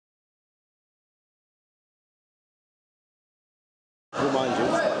Remind you.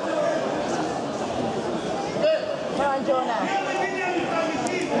 Come on, Jonah.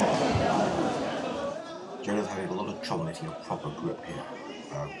 Jonah's having a lot of trouble getting a proper grip here.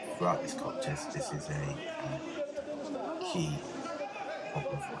 Throughout this contest, this is a key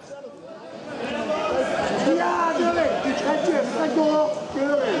problem for him.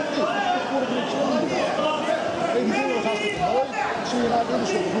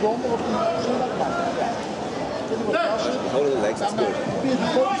 Holding the legs, that's good.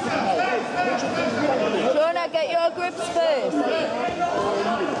 Jonah, get your grips first.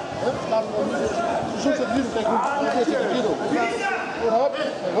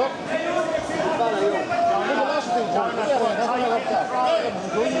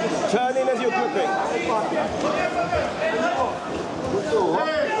 Turn in as you're gripping.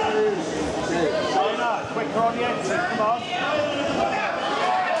 Quicker on the exit, come on.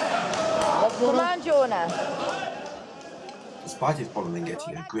 Come on, Jonah. Despite his problem in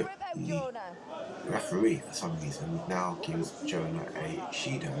getting a grip, the referee, for some reason, now gives Jonah a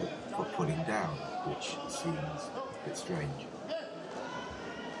Shido for pulling down, which seems a bit strange.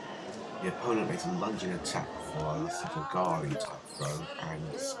 The opponent makes a lunging attack for a Satogari type throw and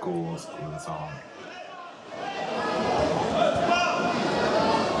scores Lazari.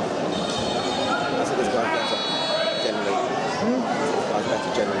 I think this guy's better generally. This guy's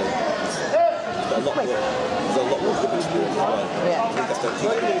better generally. He's got a lot more. There's a lot more good experience as well. Yeah. I think that's don't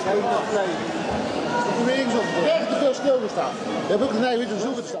teach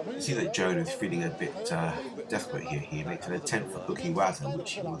You see that Jonah is feeling a bit desperate here. He makes an attempt for Uki Waza,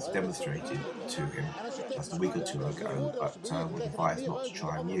 which was demonstrated to him just a week or two ago, but was advised not to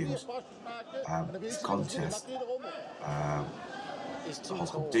try and use. This contest, the whole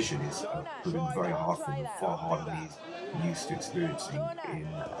competition is proving very hard for him, far harder than he's used to experiencing in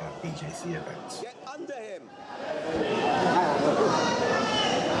BJC events. Get under him.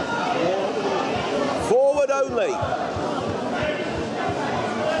 Forward only.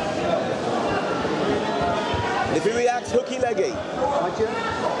 And if he reacts, hooky leggy.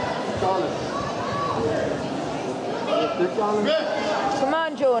 Come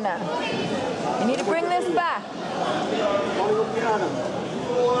on, Jonah. You need to bring this back.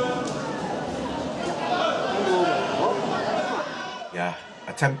 Yeah,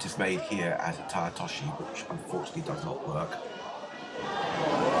 attempt is made here as a Taitoshi, which unfortunately does not work.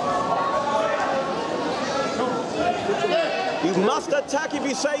 You must attack if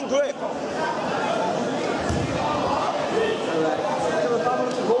he's saying grip.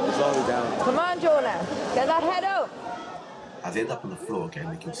 Slowly down. Come on, Jonah. Get that head up. As they end up on the floor again,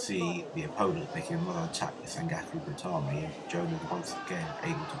 we can see the opponent making another attack with Sangaku Gutami, and Jonah is once again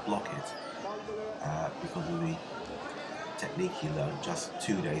able to block it because of the technique he learned just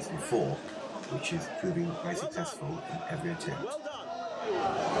 2 days before, which is proving very successful in every attempt.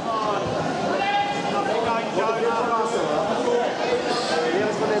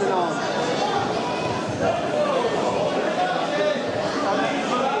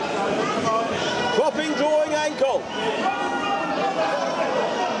 Dropping, drawing ankle.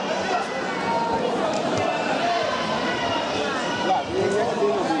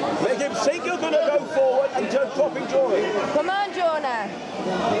 Make him think you're going to go forward and just dropping, drawing. Come on, Jonah.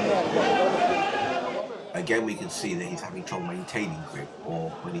 Again, we can see that he's having trouble maintaining grip,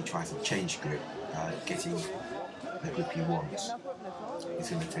 or when he tries to change grip, getting the grip he wants. He's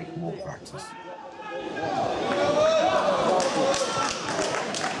going to take more practice.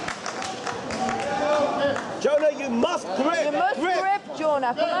 Jonah, you must grip. You must grip,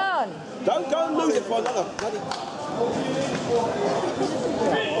 Jonah. Come on. Don't go and lose it for another bloody...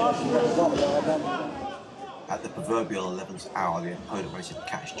 At the proverbial 11th hour, the opponent manages to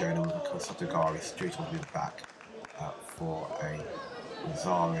catch Jonah with a Satogari straight onto his back for a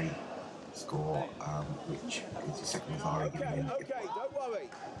Lazari score, which is the second Lazari giving him